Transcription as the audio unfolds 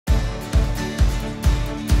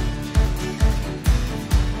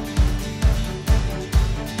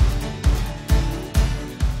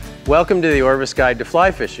Welcome to the Orvis Guide to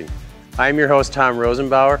Fly Fishing. I'm your host, Tom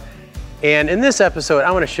Rosenbauer, and in this episode,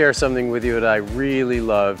 I want to share something with you that I really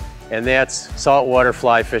love, and that's saltwater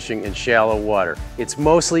fly fishing in shallow water. It's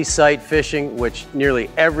mostly sight fishing, which nearly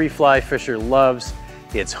every fly fisher loves.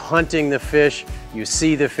 It's hunting the fish. You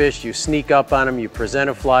see the fish, you sneak up on them, you present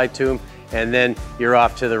a fly to them, and then you're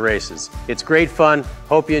off to the races. It's great fun.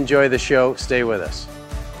 Hope you enjoy the show. Stay with us.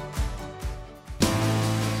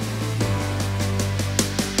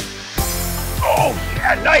 Oh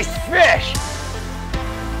yeah, nice fish!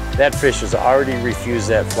 That fish has already refused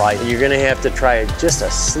that fly. You're gonna have to try just a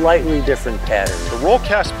slightly different pattern. The roll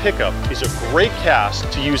cast pickup is a great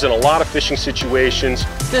cast to use in a lot of fishing situations.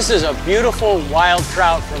 This is a beautiful wild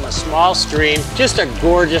trout from a small stream. Just a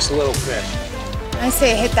gorgeous little fish. I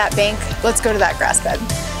say hit that bank. Let's go to that grass bed.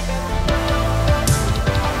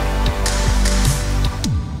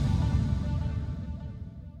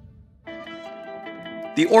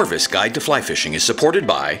 The Orvis Guide to Fly Fishing is supported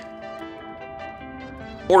by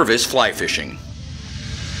Orvis Fly Fishing,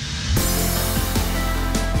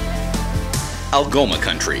 Algoma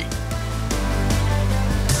Country,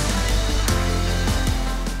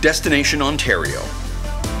 Destination Ontario,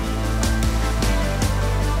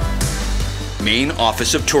 Maine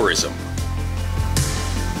Office of Tourism,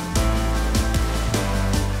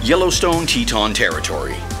 Yellowstone Teton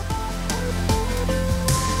Territory,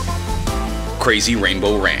 Crazy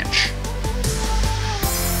Rainbow Ranch,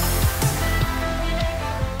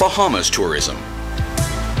 Bahamas Tourism,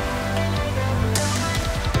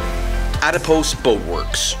 Adipose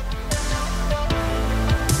Boatworks,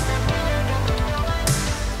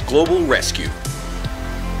 Global Rescue,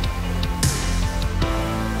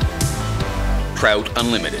 Trout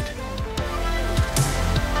Unlimited.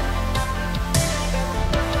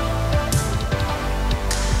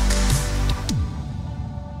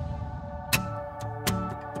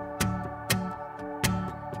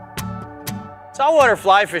 Saltwater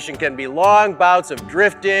fly fishing can be long bouts of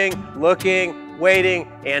drifting, looking,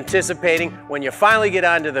 waiting, anticipating. When you finally get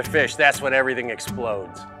onto the fish, that's when everything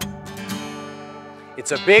explodes.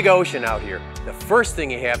 It's a big ocean out here. The first thing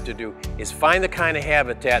you have to do is find the kind of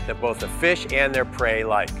habitat that both the fish and their prey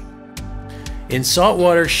like. In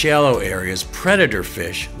saltwater shallow areas, predator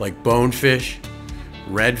fish like bonefish,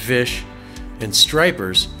 redfish, and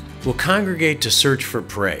stripers will congregate to search for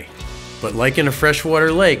prey. But like in a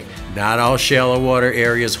freshwater lake, not all shallow water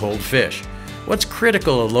areas hold fish. What's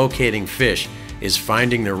critical of locating fish is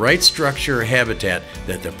finding the right structure or habitat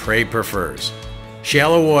that the prey prefers.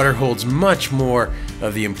 Shallow water holds much more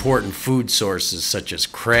of the important food sources such as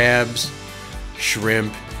crabs,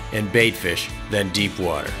 shrimp, and baitfish than deep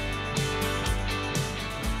water.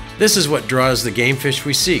 This is what draws the game fish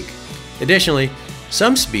we seek. Additionally,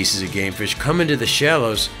 some species of game fish come into the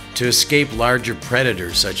shallows to escape larger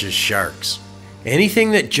predators such as sharks.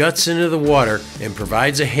 Anything that juts into the water and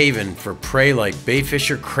provides a haven for prey like baitfish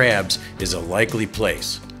or crabs is a likely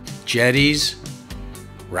place. Jetties,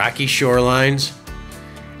 rocky shorelines,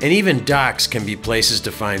 and even docks can be places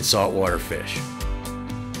to find saltwater fish.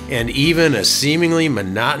 And even a seemingly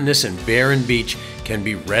monotonous and barren beach can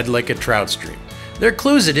be red like a trout stream. There are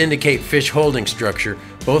clues that indicate fish holding structure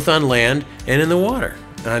both on land and in the water.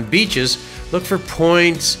 On beaches, look for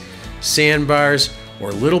points, sandbars,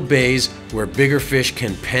 or little bays where bigger fish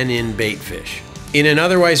can pen in bait fish. In an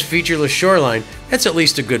otherwise featureless shoreline, that's at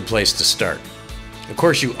least a good place to start. Of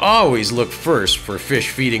course, you always look first for fish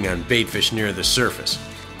feeding on bait fish near the surface,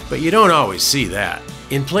 but you don't always see that.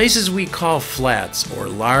 In places we call flats or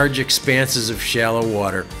large expanses of shallow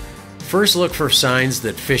water, first look for signs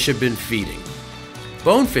that fish have been feeding.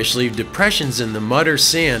 Bonefish leave depressions in the mud or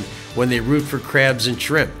sand when they root for crabs and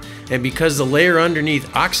shrimp, and because the layer underneath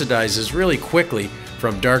oxidizes really quickly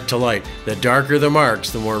from dark to light, the darker the marks,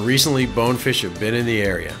 the more recently bonefish have been in the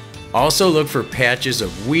area. Also look for patches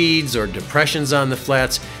of weeds or depressions on the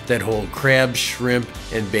flats that hold crabs, shrimp,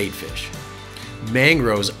 and baitfish.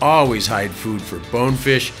 Mangroves always hide food for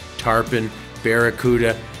bonefish, tarpon,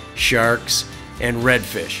 barracuda, sharks, and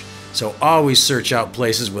redfish. So always search out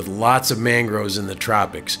places with lots of mangroves in the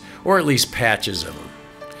tropics, or at least patches of them.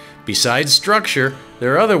 Besides structure,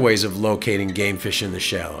 there are other ways of locating game fish in the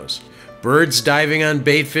shallows. Birds diving on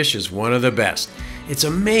baitfish is one of the best. It's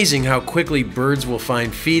amazing how quickly birds will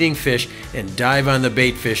find feeding fish and dive on the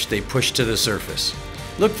baitfish they push to the surface.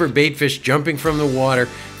 Look for baitfish jumping from the water,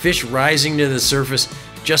 fish rising to the surface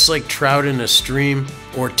just like trout in a stream,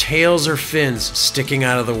 or tails or fins sticking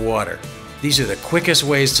out of the water. These are the quickest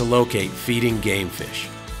ways to locate feeding game fish.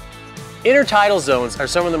 Intertidal zones are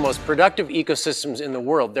some of the most productive ecosystems in the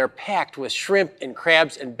world. They're packed with shrimp and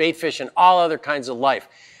crabs and baitfish and all other kinds of life.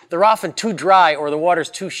 They're often too dry or the water's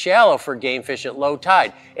too shallow for game fish at low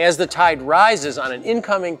tide. As the tide rises on an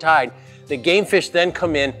incoming tide, the game fish then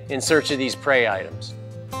come in search of these prey items.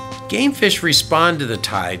 Game fish respond to the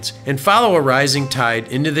tides and follow a rising tide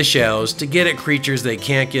into the shallows to get at creatures they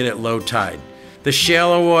can't get at low tide. The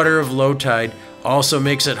shallow water of low tide also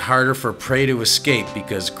makes it harder for prey to escape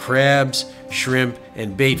because crabs, shrimp,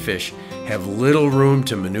 and baitfish have little room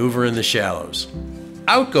to maneuver in the shallows.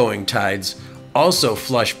 Outgoing tides also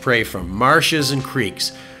flush prey from marshes and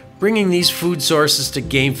creeks, bringing these food sources to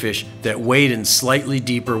game fish that wade in slightly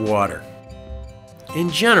deeper water. In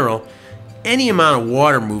general, any amount of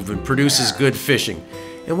water movement produces good fishing,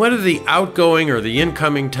 and whether the outgoing or the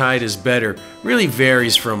incoming tide is better really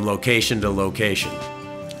varies from location to location.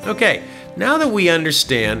 Okay, now that we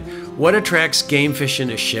understand what attracts game fish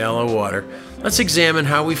into shallow water, let's examine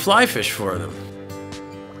how we fly fish for them.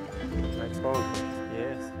 Nice bonefish,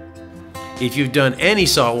 yes. If you've done any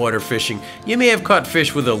saltwater fishing, you may have caught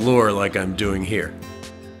fish with a lure like I'm doing here.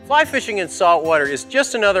 Fly fishing in saltwater is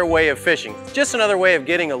just another way of fishing, just another way of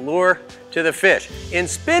getting a lure to the fish. In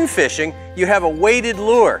spin fishing, you have a weighted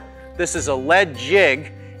lure. This is a lead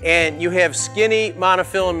jig, and you have skinny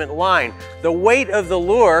monofilament line. The weight of the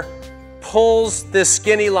lure pulls this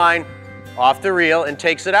skinny line off the reel and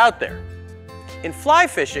takes it out there. In fly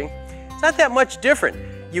fishing, it's not that much different.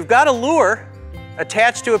 You've got a lure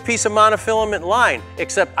attached to a piece of monofilament line,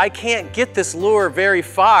 except I can't get this lure very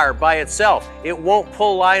far by itself. It won't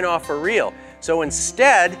pull line off a reel. So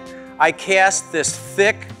instead, I cast this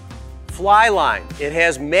thick fly line. It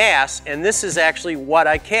has mass, and this is actually what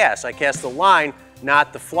I cast. I cast the line,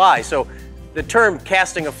 not the fly. So the term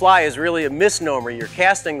casting a fly is really a misnomer. You're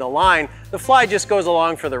casting the line, the fly just goes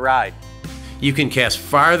along for the ride. You can cast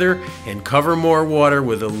farther and cover more water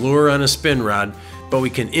with a lure on a spin rod, but we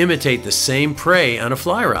can imitate the same prey on a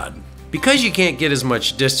fly rod. Because you can't get as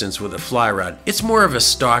much distance with a fly rod, it's more of a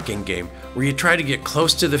stalking game where you try to get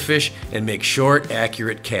close to the fish and make short,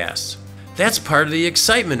 accurate casts. That's part of the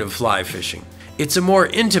excitement of fly fishing. It's a more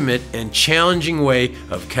intimate and challenging way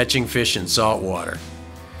of catching fish in salt water.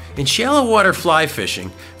 In shallow water fly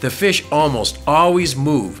fishing, the fish almost always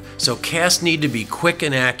move, so casts need to be quick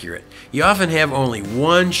and accurate. You often have only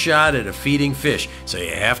one shot at a feeding fish, so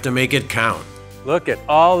you have to make it count. Look at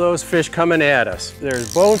all those fish coming at us.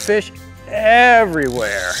 There's bonefish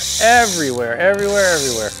everywhere, everywhere, everywhere,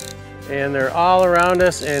 everywhere. And they're all around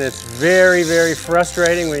us, and it's very, very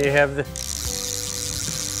frustrating when you have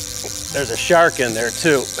there's a shark in there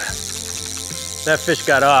too. That fish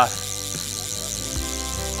got off.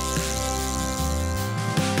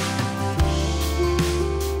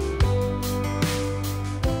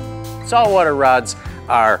 Saltwater rods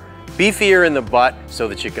are beefier in the butt so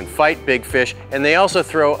that you can fight big fish, and they also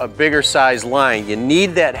throw a bigger size line. You need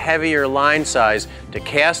that heavier line size to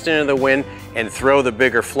cast into the wind and throw the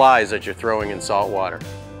bigger flies that you're throwing in saltwater.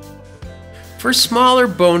 For smaller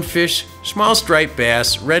bonefish, small striped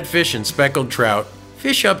bass, redfish, and speckled trout,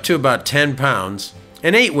 fish up to about 10 pounds,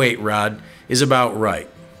 an 8-weight rod is about right.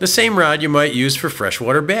 The same rod you might use for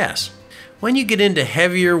freshwater bass. When you get into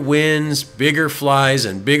heavier winds, bigger flies,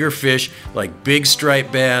 and bigger fish like big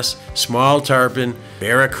striped bass, small tarpon,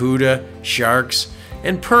 barracuda, sharks,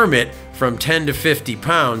 and permit from 10 to 50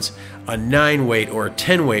 pounds, a 9-weight or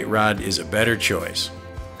 10-weight rod is a better choice.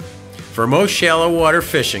 For most shallow water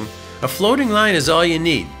fishing, a floating line is all you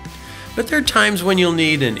need. But there are times when you'll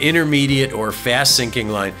need an intermediate or fast sinking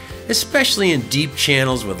line, especially in deep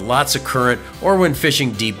channels with lots of current or when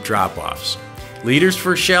fishing deep drop-offs. Leaders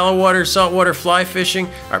for shallow water saltwater fly fishing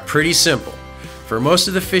are pretty simple. For most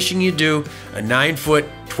of the fishing you do, a 9-foot,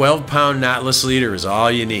 12-pound knotless leader is all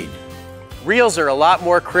you need. Reels are a lot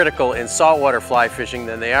more critical in saltwater fly fishing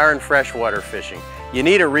than they are in freshwater fishing. You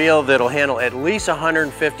need a reel that'll handle at least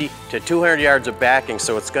 150 to 200 yards of backing,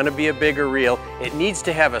 so it's going to be a bigger reel. It needs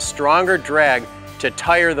to have a stronger drag to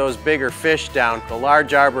tire those bigger fish down. The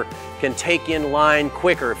large arbor can take in line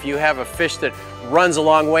quicker. If you have a fish that runs a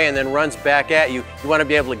long way and then runs back at you, you want to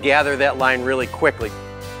be able to gather that line really quickly.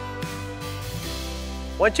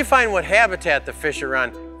 Once you find what habitat the fish are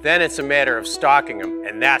on, then it's a matter of stalking them,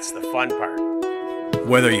 and that's the fun part.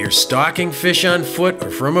 Whether you're stalking fish on foot or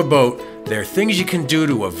from a boat, there are things you can do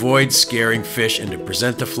to avoid scaring fish and to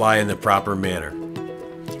present the fly in the proper manner.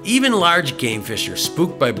 Even large game fish are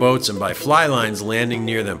spooked by boats and by fly lines landing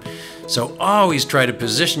near them, so always try to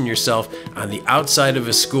position yourself on the outside of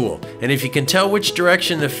a school, and if you can tell which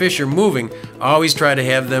direction the fish are moving, always try to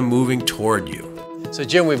have them moving toward you. So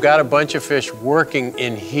Jim, we've got a bunch of fish working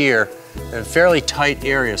in here. a fairly tight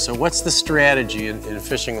area. So what's the strategy in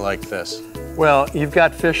fishing like this? Well, you've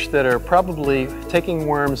got fish that are probably taking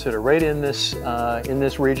worms that are right in this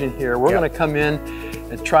region here. We're going to come in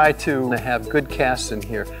and try to have good casts in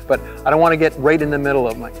here, but I don't want to get right in the middle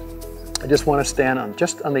of them. I just want to stand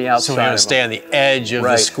just on the outside. So we want to stay on the edge of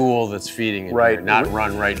the school that's feeding in here, not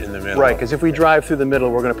run right in the middle. Right, because if we drive through the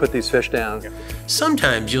middle, we're going to put these fish down.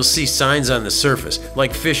 Sometimes you'll see signs on the surface,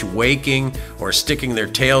 like fish waking or sticking their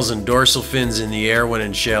tails and dorsal fins in the air when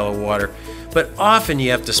in shallow water, but often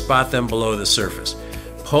you have to spot them below the surface.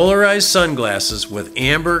 Polarized sunglasses with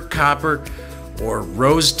amber, copper, or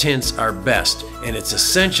rose tints are best, and it's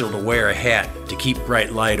essential to wear a hat to keep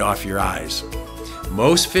bright light off your eyes.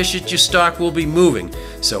 Most fish that you stalk will be moving,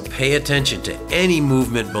 so pay attention to any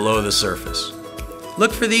movement below the surface.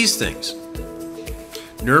 Look for these things: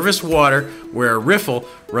 nervous water where a riffle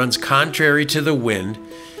runs contrary to the wind,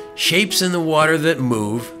 shapes in the water that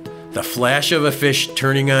move, the flash of a fish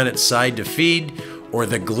turning on its side to feed, or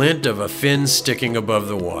the glint of a fin sticking above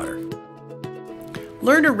the water.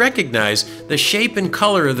 Learn to recognize the shape and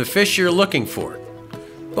color of the fish you're looking for.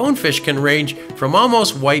 Bonefish can range from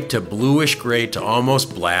almost white to bluish gray to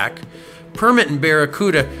almost black. Permit and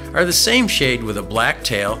barracuda are the same shade with a black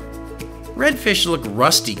tail. Redfish look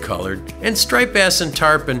rusty colored, and striped bass and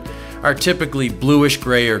tarpon are typically bluish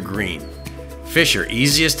gray or green. Fish are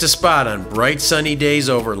easiest to spot on bright sunny days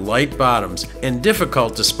over light bottoms and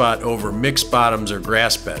difficult to spot over mixed bottoms or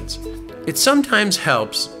grass beds. It sometimes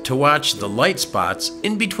helps to watch the light spots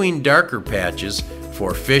in between darker patches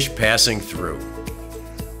for fish passing through.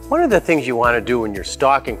 One of the things you want to do when you're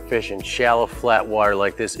stalking fish in shallow, flat water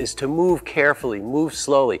like this is to move carefully, move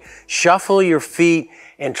slowly. Shuffle your feet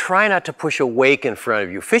and try not to push a wake in front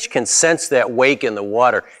of you. Fish can sense that wake in the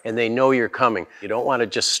water and they know you're coming. You don't want to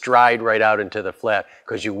just stride right out into the flat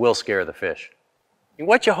because you will scare the fish. And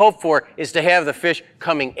what you hope for is to have the fish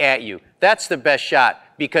coming at you. That's the best shot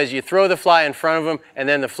because you throw the fly in front of them and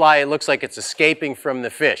then the fly, it looks like it's escaping from the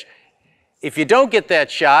fish. If you don't get that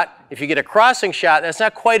shot, if you get a crossing shot, that's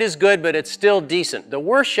not quite as good, but it's still decent. The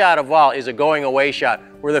worst shot of all is a going away shot,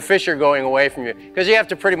 where the fish are going away from you, because you have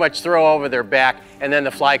to pretty much throw over their back, and then the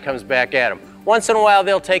fly comes back at them. Once in a while,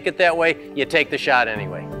 they'll take it that way. You take the shot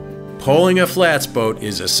anyway. Poling a flats boat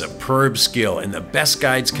is a superb skill, and the best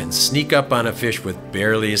guides can sneak up on a fish with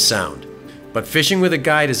barely a sound. But fishing with a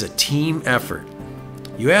guide is a team effort.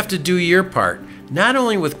 You have to do your part, not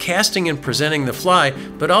only with casting and presenting the fly,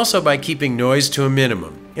 but also by keeping noise to a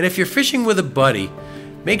minimum. And if you're fishing with a buddy,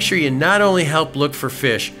 make sure you not only help look for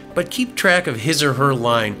fish, but keep track of his or her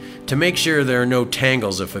line to make sure there are no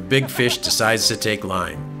tangles if a big fish decides to take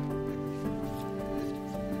line.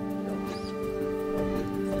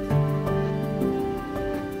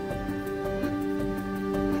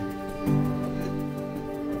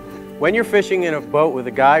 When you're fishing in a boat with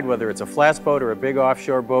a guide, whether it's a flats boat or a big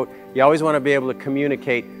offshore boat, you always want to be able to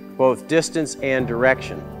communicate both distance and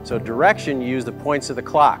direction. So direction, you use the points of the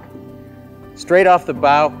clock. Straight off the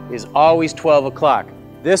bow is always 12 o'clock.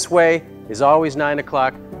 This way is always 9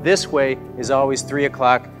 o'clock. This way is always 3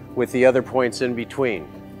 o'clock with the other points in between.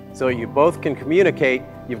 So you both can communicate,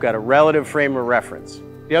 you've got a relative frame of reference.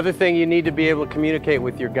 The other thing you need to be able to communicate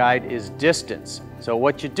with your guide is distance. So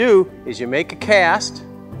what you do is you make a cast.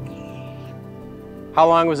 How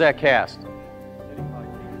long was that cast?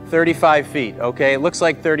 35 feet, okay? It looks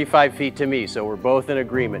like 35 feet to me, so we're both in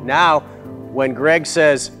agreement. Now, when Greg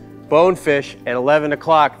says bonefish at 11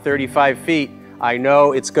 o'clock, 35 feet, I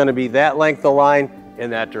know it's going to be that length of line in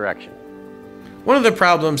that direction. One of the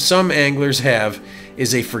problems some anglers have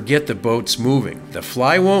is they forget the boat's moving. The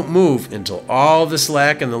fly won't move until all the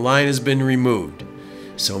slack in the line has been removed.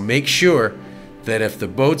 So make sure that if the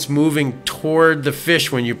boat's moving toward the fish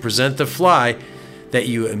when you present the fly, that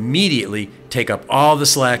you immediately take up all the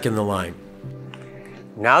slack in the line.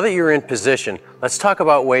 Now that you're in position, let's talk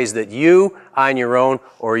about ways that you on your own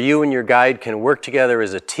or you and your guide can work together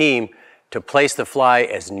as a team to place the fly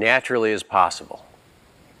as naturally as possible.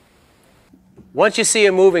 Once you see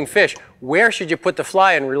a moving fish, where should you put the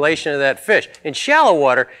fly in relation to that fish? In shallow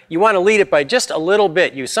water, you want to lead it by just a little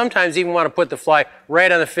bit. You sometimes even want to put the fly right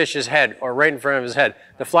on the fish's head or right in front of his head.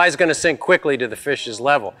 The fly is going to sink quickly to the fish's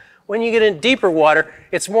level. When you get in deeper water,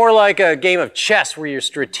 it's more like a game of chess where you're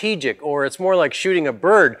strategic, or it's more like shooting a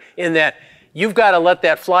bird in that you've got to let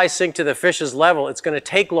that fly sink to the fish's level. It's going to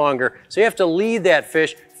take longer, so you have to lead that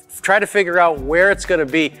fish, try to figure out where it's going to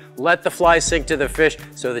be, let the fly sink to the fish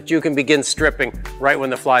so that you can begin stripping right when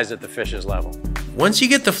the fly's at the fish's level. Once you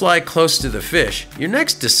get the fly close to the fish, your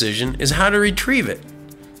next decision is how to retrieve it.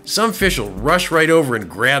 Some fish will rush right over and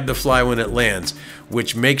grab the fly when it lands,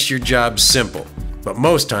 which makes your job simple. but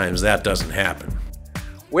most times that doesn't happen.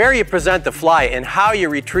 Where you present the fly and how you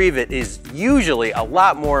retrieve it is usually a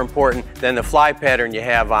lot more important than the fly pattern you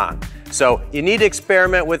have on. So you need to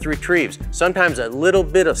experiment with retrieves. Sometimes a little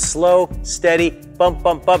bit of slow, steady, bump,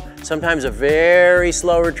 bump, bump. Sometimes a very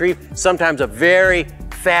slow retrieve. Sometimes a very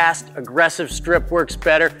fast, aggressive strip works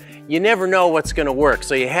better. You never know what's going to work,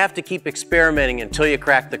 so you have to keep experimenting until you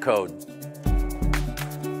crack the code.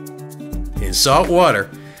 In salt water,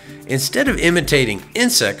 instead of imitating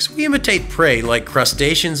insects, we imitate prey like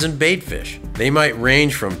crustaceans and baitfish. They might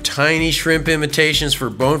range from tiny shrimp imitations for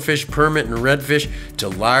bonefish, permit, and redfish to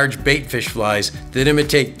large baitfish flies that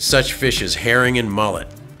imitate such fish as herring and mullet.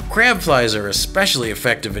 Crab flies are especially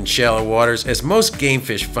effective in shallow waters, as most game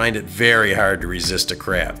fish find it very hard to resist a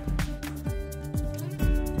crab.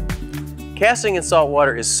 Casting in salt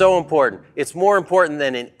water is so important. It's more important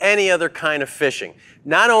than in any other kind of fishing.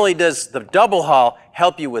 Not only does the double haul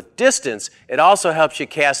help you with distance, it also helps you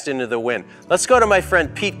cast into the wind. Let's go to my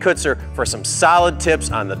friend Pete Kutzer for some solid tips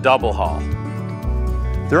on the double haul.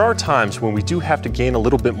 There are times when we do have to gain a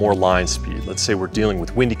little bit more line speed. Let's say we're dealing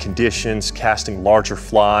with windy conditions, casting larger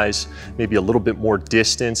flies, maybe a little bit more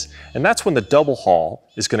distance, and that's when the double haul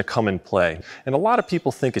is going to come in play. And a lot of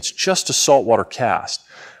people think it's just a saltwater cast.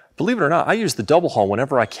 Believe it or not, I use the double haul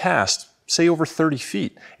whenever I cast, say over 30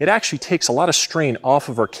 feet. It actually takes a lot of strain off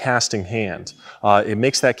of our casting hand. It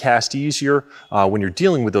makes that cast easier when you're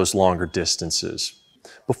dealing with those longer distances.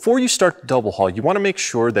 Before you start the double haul, you want to make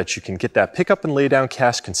sure that you can get that pick up and lay down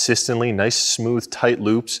cast consistently, nice, smooth, tight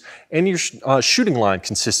loops, and your shooting line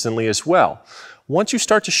consistently as well. Once you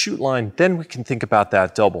start to shoot line, then we can think about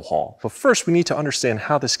that double haul. But first, we need to understand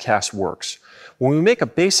how this cast works. When we make a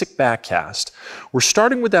basic back cast, we're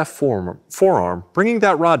starting with that forearm, bringing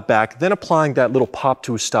that rod back, then applying that little pop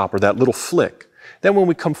to a stop or that little flick. Then when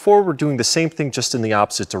we come forward, we're doing the same thing just in the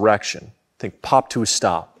opposite direction. Think pop to a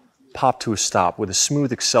stop with a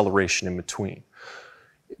smooth acceleration in between.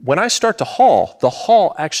 When I start to haul, the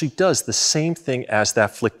haul actually does the same thing as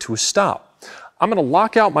that flick to a stop. I'm going to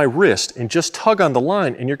lock out my wrist and just tug on the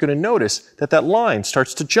line, and you're going to notice that that line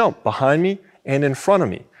starts to jump behind me and in front of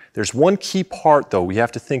me. There's one key part, though, we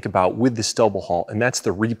have to think about with this double haul, and that's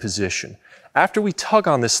the reposition. After we tug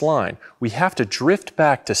on this line, we have to drift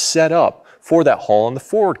back to set up for that haul on the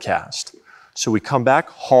forward cast. So we come back,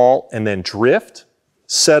 haul, and then drift,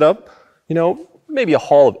 set up, maybe a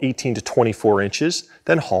haul of 18 to 24 inches,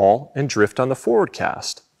 then haul and drift on the forward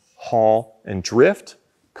cast. Haul and drift,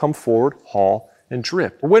 come forward, haul, and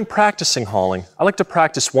drift. When practicing hauling, I like to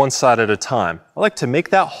practice one side at a time. I like to make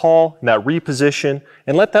that haul and that reposition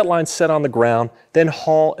and let that line set on the ground, then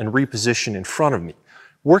haul and reposition in front of me,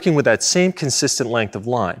 working with that same consistent length of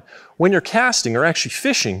line. When you're casting or actually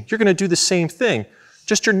fishing, you're going to do the same thing,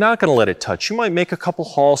 just you're not going to let it touch. You might make a couple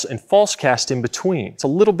hauls and false cast in between. It's a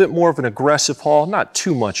little bit more of an aggressive haul, not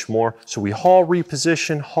too much more. So we haul,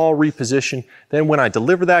 reposition. Then when I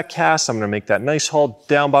deliver that cast, I'm going to make that nice haul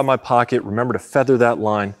down by my pocket. Remember to feather that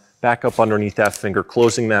line back up underneath that finger,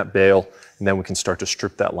 closing that bail, and then we can start to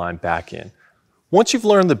strip that line back in. Once you've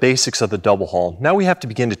learned the basics of the double haul, now we have to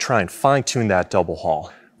begin to try and fine-tune that double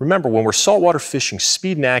haul. Remember, when we're saltwater fishing,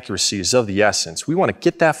 speed and accuracy is of the essence. We want to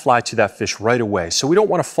get that fly to that fish right away, so we don't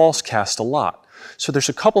want to false cast a lot. So there's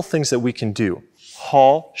a couple things that we can do.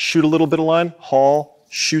 Haul, shoot a little bit of line, haul,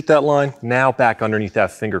 shoot that line, now back underneath that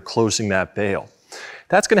finger, closing that bail.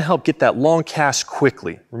 That's going to help get that long cast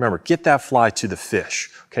quickly. Remember, get that fly to the fish,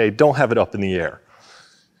 okay? Don't have it up in the air.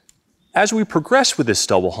 As we progress with this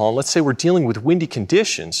double haul, let's say we're dealing with windy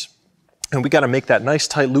conditions, and we got to make that nice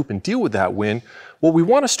tight loop and deal with that wind. What we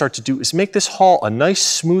want to start to do is make this haul a nice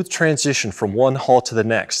smooth transition from one haul to the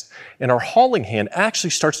next. And our hauling hand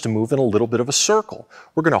actually starts to move in a little bit of a circle.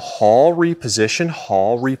 We're going to haul, reposition,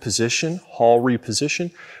 haul, reposition, haul,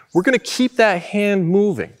 reposition. We're going to keep that hand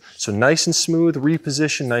moving. So nice and smooth,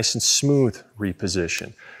 reposition, nice and smooth,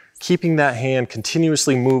 reposition. Keeping that hand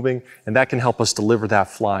continuously moving, and that can help us deliver that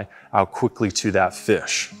fly out quickly to that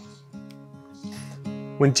fish.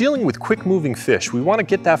 When dealing with quick-moving fish, we want to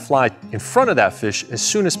get that fly in front of that fish as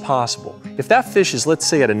soon as possible. If that fish is, let's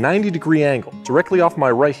say, at a 90-degree angle, directly off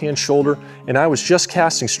my right-hand shoulder, and I was just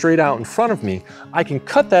casting straight out in front of me, I can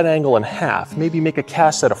cut that angle in half, maybe make a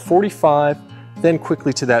cast at a 45, then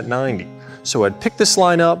quickly to that 90. So I'd pick this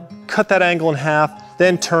line up, cut that angle in half,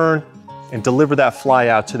 then turn, and deliver that fly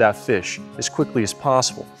out to that fish as quickly as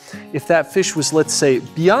possible. If that fish was, let's say,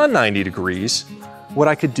 beyond 90 degrees, what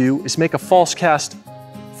I could do is make a false cast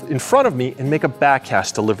in front of me and make a back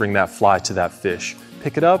cast delivering that fly to that fish.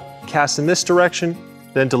 Pick it up, cast in this direction,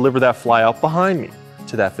 then deliver that fly out behind me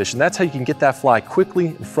to that fish. And that's how you can get that fly quickly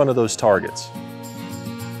in front of those targets.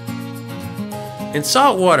 In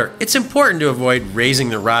saltwater, it's important to avoid raising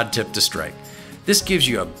the rod tip to strike. This gives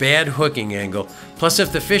you a bad hooking angle, plus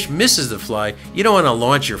if the fish misses the fly, you don't want to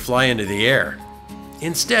launch your fly into the air.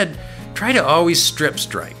 Instead, try to always strip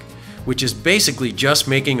strike, which is basically just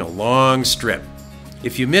making a long strip.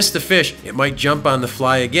 If you miss the fish, it might jump on the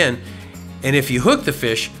fly again, and if you hook the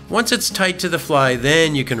fish, once it's tight to the fly,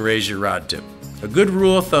 then you can raise your rod tip. A good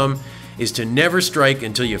rule of thumb is to never strike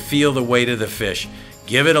until you feel the weight of the fish.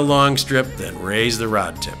 Give it a long strip, then raise the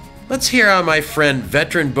rod tip. Let's hear how my friend,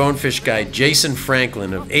 veteran bonefish guide Jason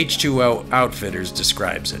Franklin of H2O Outfitters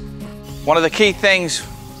describes it. One of the key things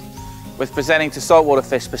with presenting to saltwater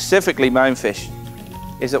fish, specifically bonefish,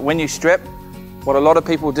 is that when you strip, what a lot of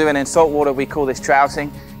people do, and in saltwater we call this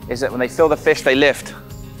trouting, is that when they feel the fish, they lift.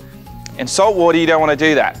 In saltwater, you don't want to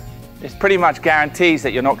do that. It pretty much guarantees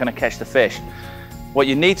that you're not going to catch the fish. What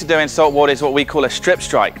you need to do in saltwater is what we call a strip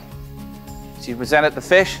strike. So you present at the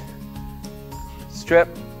fish, strip,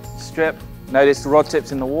 strip, notice the rod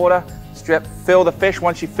tips in the water, strip, feel the fish.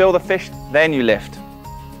 Once you feel the fish, then you lift.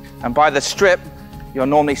 And by the strip, you're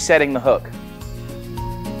normally setting the hook.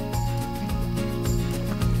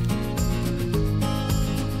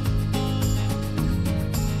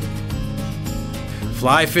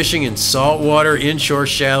 Fly fishing in saltwater inshore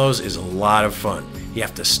shallows is a lot of fun. You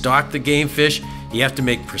have to stalk the game fish, you have to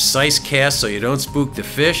make precise casts so you don't spook the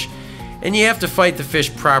fish, and you have to fight the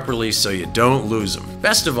fish properly so you don't lose them.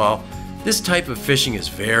 Best of all, this type of fishing is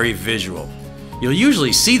very visual. You'll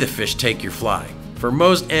usually see the fish take your fly. For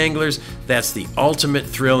most anglers, that's the ultimate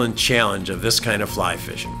thrill and challenge of this kind of fly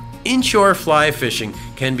fishing. Inshore fly fishing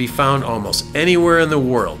can be found almost anywhere in the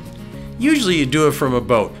world. Usually you do it from a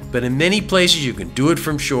boat, but in many places you can do it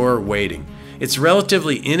from shore wading. It's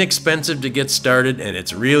relatively inexpensive to get started, and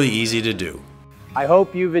it's really easy to do. I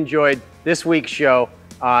hope you've enjoyed this week's show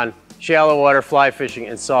on shallow water fly fishing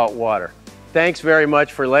in salt water. Thanks very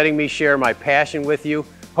much for letting me share my passion with you.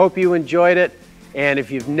 Hope you enjoyed it. And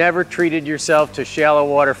if you've never treated yourself to shallow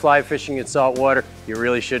water fly fishing in salt water, you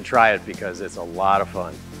really should try it because it's a lot of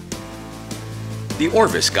fun. The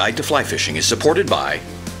Orvis Guide to Fly Fishing is supported by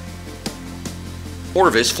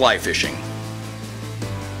Orvis Fly Fishing,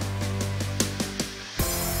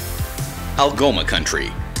 Algoma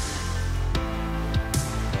Country,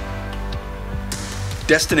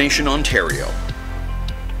 Destination Ontario,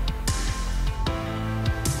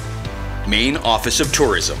 Maine Office of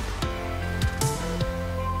Tourism,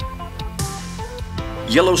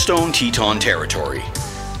 Yellowstone Teton Territory,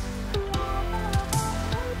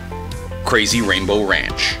 Crazy Rainbow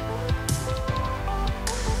Ranch,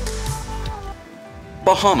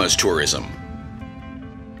 Bahamas Tourism,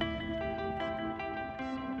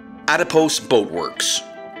 Adipose Boat Works,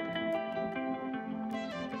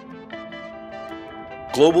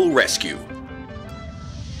 Global Rescue,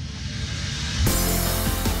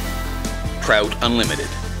 Trout Unlimited.